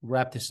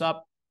wrap this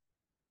up.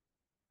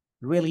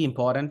 Really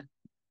important.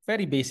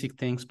 Very basic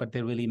things, but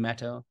they really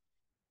matter.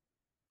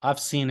 I've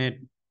seen it.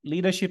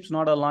 Leadership's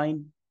not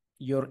aligned.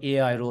 Your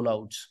AI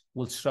rollouts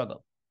will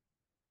struggle.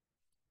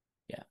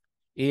 Yeah.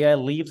 AI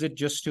leaves it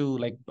just to,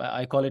 like,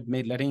 I call it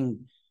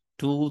letting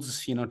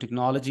tools,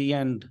 technology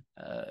and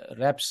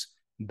reps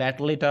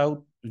battle it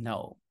out.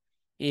 No.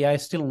 AI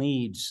still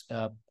needs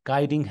a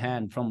guiding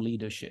hand from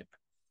leadership.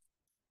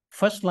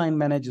 First line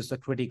managers are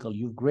critical.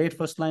 You have great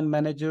first line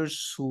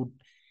managers who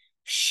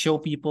show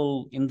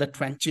people in the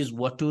trenches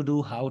what to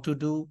do, how to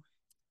do.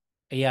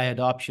 AI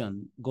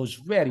adoption goes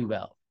very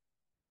well.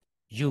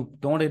 You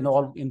don't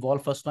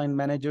involve first line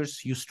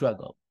managers, you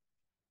struggle.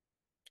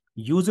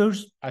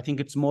 Users, I think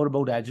it's more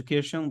about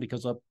education,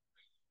 because of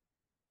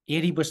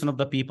 80% of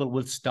the people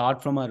will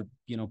start from a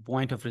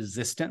point of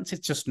resistance.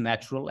 It's just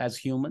natural as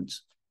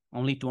humans.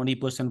 Only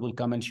 20% will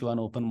come and show an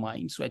open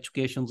mind. So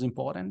education is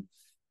important.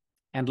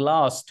 And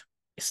last,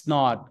 it's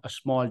not a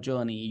small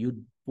journey.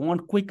 You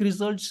want quick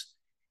results,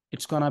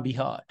 it's gonna be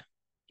hard.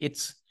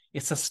 It's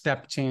a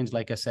step change,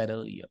 like I said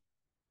earlier.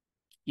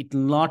 It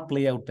will not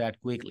play out that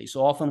quickly.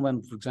 So often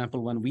when, for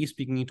example, when we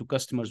speaking to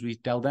customers, we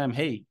tell them,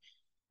 hey,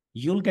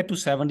 you'll get to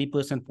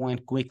 70%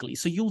 point quickly.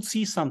 So you'll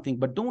see something,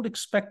 but don't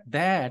expect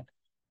that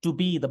to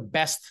be the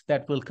best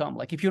that will come.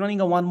 Like if you're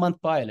running a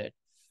 1-month pilot,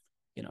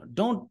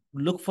 don't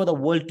look for the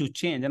world to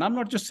change. And I'm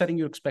not just setting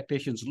your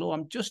expectations low.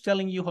 I'm just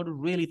telling you how to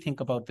really think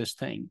about this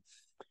thing,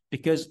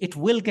 because it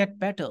will get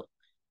better.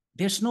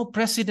 There's no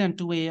precedent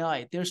to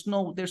AI. There's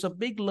a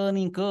big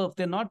learning curve.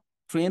 They're not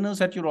trainers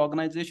at your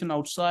organization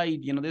outside.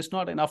 There's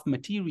not enough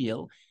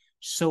material.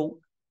 So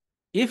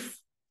if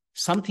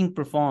something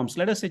performs,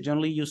 let us say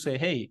generally you say,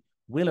 hey,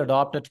 we'll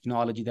adopt a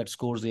technology that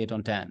scores 8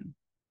 on 10.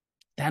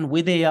 Then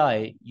with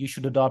AI, you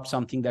should adopt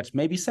something that's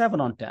maybe 7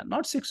 on 10,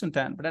 not 6 on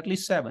 10, but at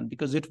least 7,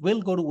 because it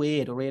will go to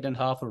 8 or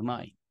 8.5 or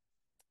 9.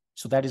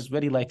 So that is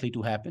very likely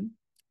to happen.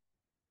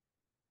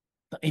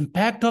 The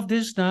impact of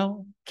this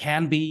now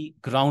can be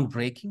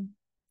groundbreaking,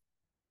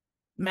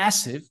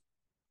 massive.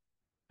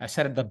 I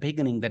said at the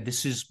beginning that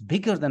this is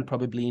bigger than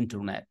probably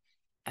internet.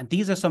 And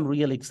these are some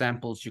real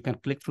examples. You can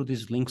click through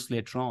these links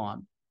later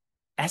on.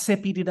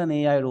 SAP did an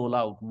AI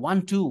rollout,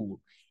 one tool,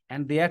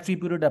 and they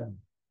attributed $1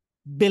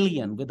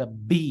 billion with a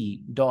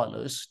B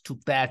dollars to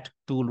that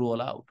tool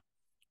rollout.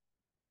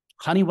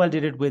 Honeywell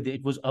did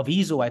it was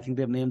Aviso. I think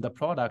they've named the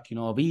product,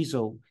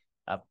 Aviso.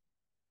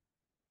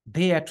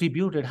 They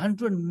attributed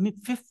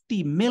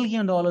 $150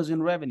 million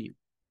in revenue.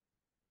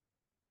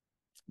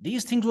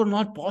 These things were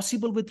not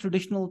possible with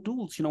traditional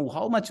tools.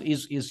 How much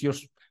is your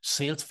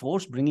sales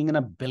force bringing in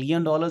 $1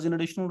 billion in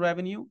additional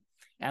revenue?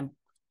 And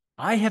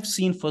I have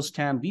seen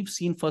firsthand, we've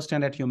seen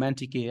firsthand at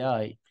Humantic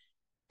AI,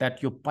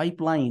 that your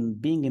pipeline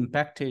being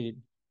impacted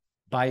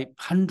by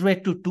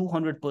 100 to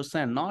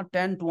 200%, not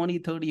 10, 20,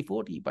 30,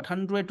 40, but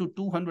 100 to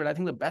 200. I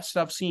think the best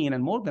I've seen,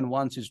 and more than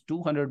once, is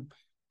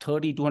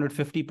 230,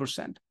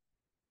 250%.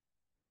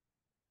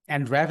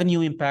 And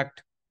revenue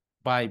impact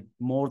by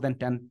more than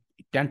 10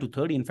 to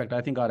 30. In fact, I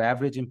think our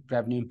average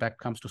revenue impact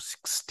comes to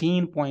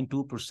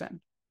 16.2%.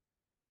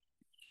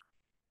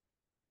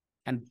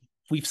 And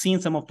we've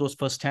seen some of those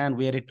firsthand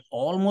where it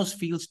almost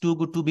feels too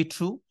good to be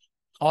true,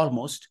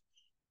 almost,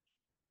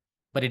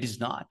 but it is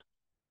not.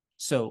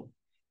 So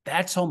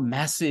that's how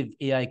massive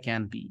AI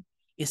can be.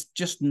 It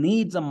just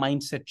needs a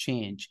mindset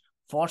change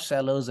for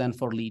sellers and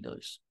for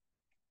leaders.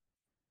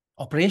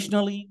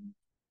 Operationally,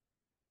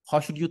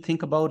 how should you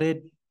think about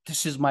it?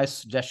 This is my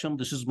suggestion.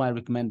 This is my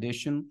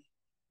recommendation.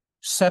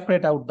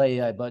 Separate out the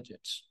AI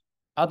budgets.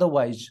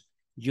 Otherwise,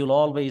 you'll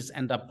always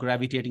end up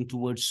gravitating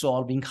towards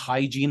solving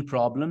hygiene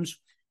problems,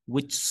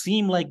 which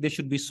seem like they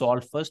should be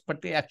solved first,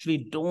 but they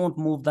actually don't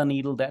move the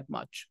needle that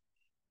much.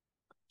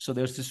 So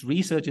there's this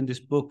research in this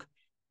book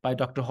by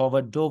Dr.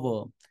 Howard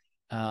Dover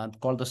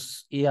called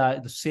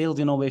the Sales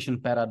Innovation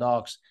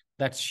Paradox,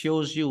 that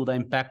shows you the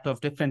impact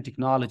of different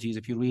technologies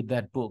if you read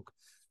that book.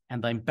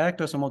 And the impact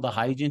of some of the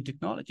hygiene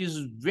technologies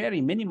is very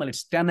minimal.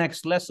 It's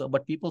 10x lesser,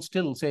 but people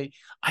still say,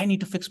 I need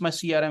to fix my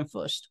CRM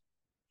first.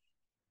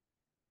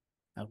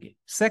 Okay.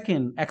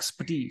 Second,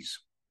 expertise.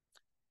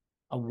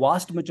 A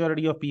vast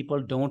majority of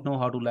people don't know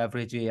how to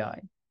leverage AI.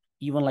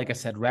 Even like I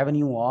said,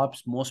 revenue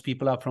ops, most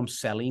people are from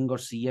selling or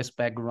CS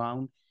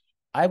background.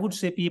 I would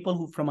say people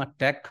who from a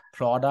tech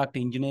product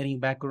engineering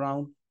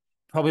background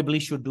probably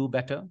should do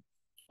better.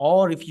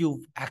 Or if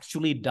you've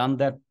actually done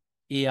that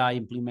AI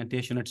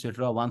implementation,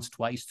 etc., once,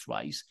 twice,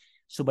 thrice.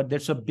 So, but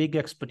there's a big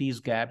expertise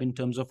gap in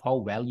terms of how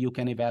well you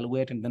can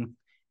evaluate, and then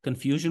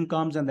confusion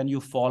comes and then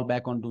you fall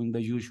back on doing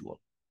the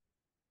usual.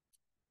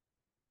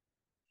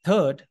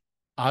 Third,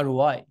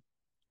 ROI.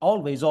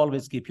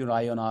 Always keep your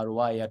eye on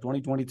ROI.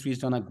 2023 has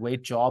done a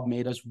great job,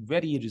 made us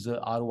very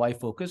ROI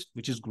focused,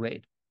 which is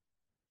great.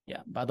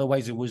 Yeah,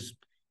 otherwise it was,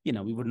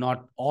 we would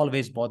not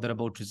always bother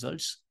about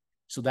results.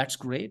 So that's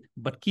great.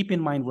 But keep in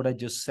mind what I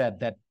just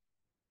said, that,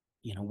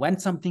 when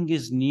something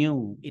is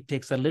new, it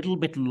takes a little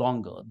bit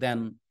longer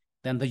than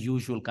the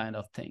usual kind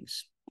of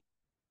things.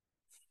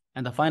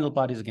 And the final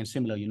part is again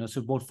similar, so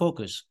about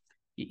focus.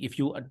 If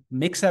you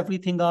mix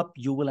everything up,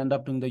 you will end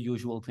up doing the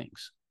usual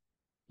things.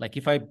 Like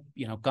if I,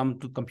 come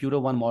to computer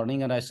one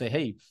morning and I say,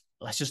 hey,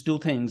 let's just do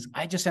things,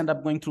 I just end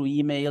up going through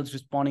emails,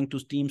 responding to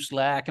Team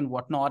Slack and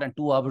whatnot, and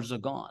 2 hours are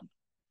gone.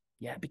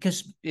 Yeah,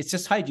 because it's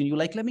just hygiene. You're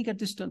like, let me get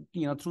this done,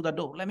 through the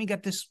door. Let me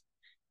get this,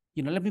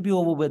 let me be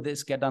over with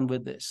this, get done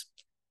with this.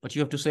 But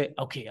you have to say,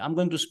 okay, I'm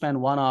going to spend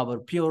 1 hour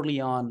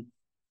purely on,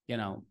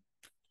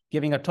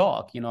 giving a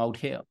talk, out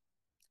here.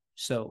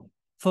 So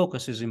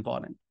focus is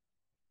important.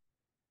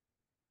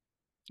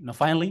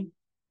 Finally,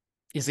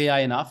 is AI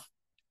enough?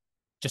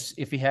 Just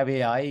if we have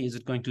AI, is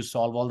it going to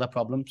solve all the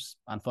problems?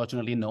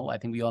 Unfortunately, no. I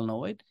think we all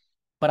know it.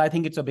 But I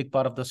think it's a big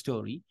part of the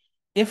story.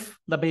 If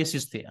the base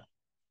is there.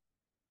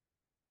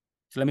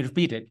 So let me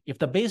repeat it. If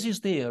the base is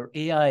there,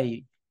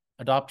 AI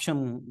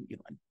adoption,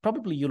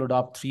 probably you'll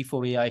adopt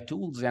 3-4 AI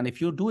tools. And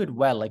if you do it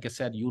well, like I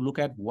said, you look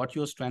at what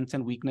your strengths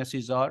and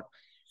weaknesses are,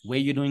 where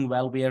you're doing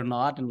well, where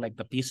not, and like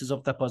the pieces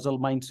of the puzzle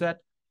mindset,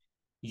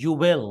 you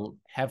will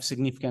have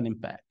significant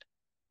impact.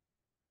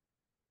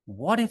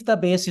 What if the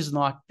base is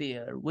not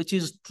there, which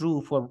is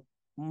true for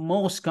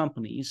most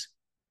companies?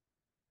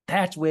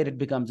 That's where it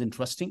becomes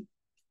interesting.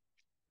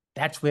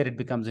 That's where it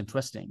becomes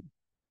interesting,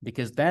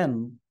 because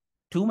then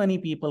too many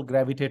people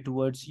gravitate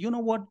towards, you know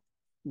what,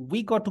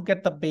 we got to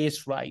get the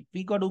base right.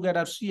 We got to get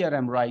our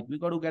CRM right. We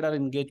got to get our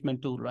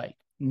engagement tool right.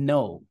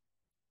 No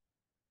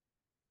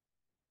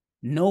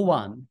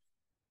one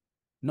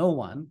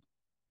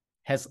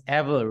has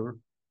ever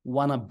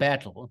won a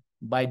battle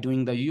by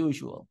doing the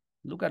usual.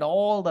 Look at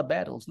all the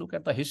battles. Look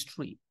at the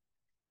history.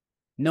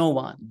 No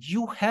one.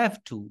 You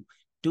have to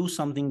do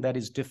something that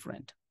is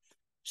different.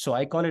 So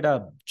I call it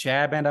a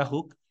jab and a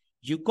hook.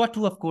 You got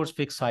to, of course,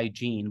 fix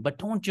hygiene, but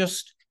don't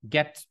just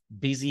get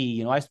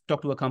busy. I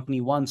talked to a company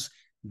once.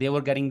 They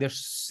were getting their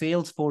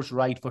Salesforce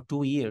right for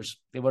 2 years.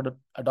 They were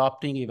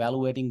adopting,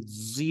 evaluating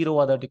 0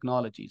 other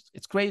technologies.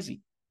 It's crazy.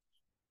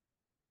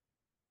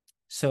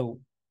 So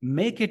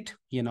make it,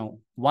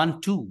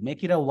 1-2,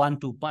 make it a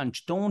 1-2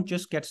 punch. Don't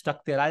just get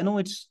stuck there. I know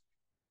it's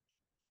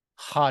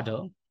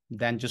harder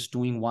than just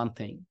doing one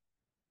thing,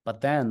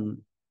 but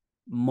then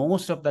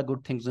most of the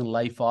good things in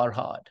life are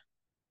hard.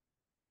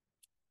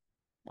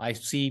 I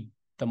see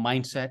the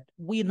mindset.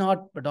 We're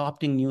not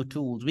adopting new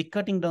tools. We're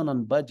cutting down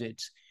on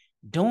budgets.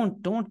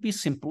 Don't be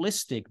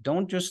simplistic.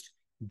 Don't just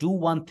do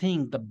one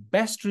thing. The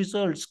best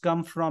results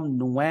come from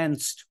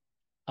nuanced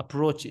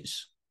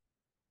approaches,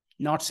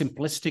 not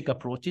simplistic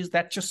approaches.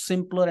 That's just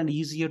simpler and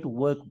easier to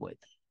work with.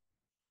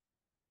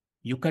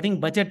 You're cutting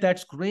budget,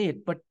 that's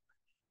great, but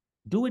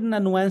do it in a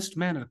nuanced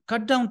manner.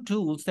 Cut down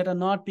tools that are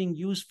not being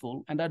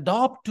useful and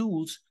adopt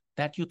tools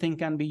that you think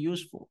can be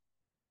useful.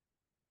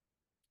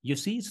 You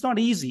see, it's not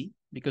easy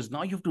because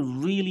now you have to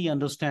really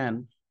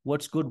understand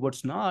what's good,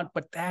 what's not,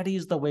 but that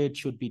is the way it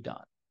should be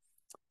done.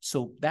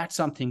 So that's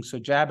something. So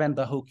jab and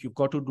the hook, you've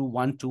got to do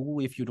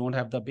 1-2 if you don't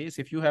have the base.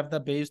 If you have the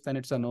base, then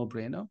it's a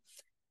no-brainer.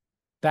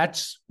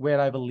 That's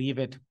where I will leave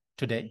it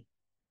today.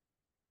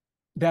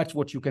 That's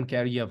what you can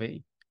carry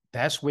away.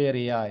 That's where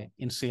AI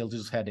in sales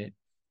is headed.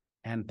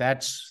 And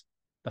that's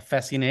the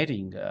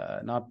fascinating,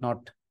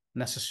 not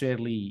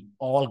necessarily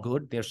all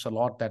good. There's a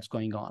lot that's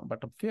going on,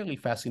 but a fairly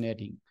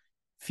fascinating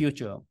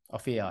future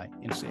of AI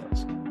in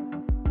sales.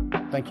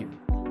 Thank you.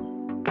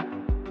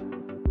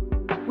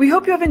 We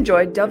hope you have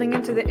enjoyed delving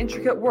into the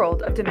intricate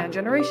world of demand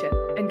generation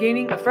and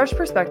gaining a fresh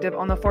perspective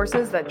on the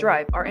forces that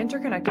drive our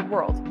interconnected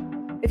world.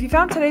 If you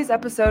found today's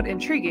episode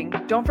intriguing,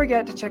 don't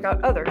forget to check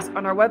out others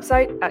on our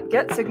website at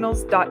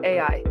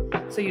getsignals.ai,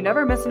 so you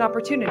never miss an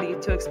opportunity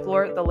to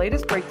explore the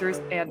latest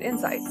breakthroughs and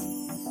insights.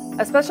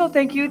 A special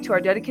thank you to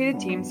our dedicated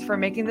teams for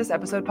making this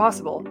episode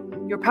possible.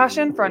 Your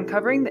passion for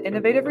uncovering the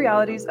innovative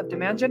realities of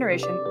demand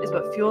generation is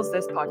what fuels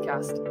this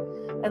podcast.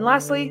 And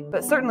lastly,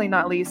 but certainly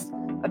not least,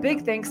 a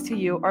big thanks to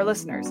you, our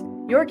listeners.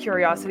 Your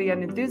curiosity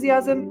and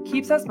enthusiasm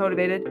keeps us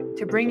motivated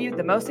to bring you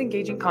the most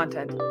engaging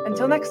content.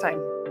 Until next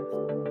time.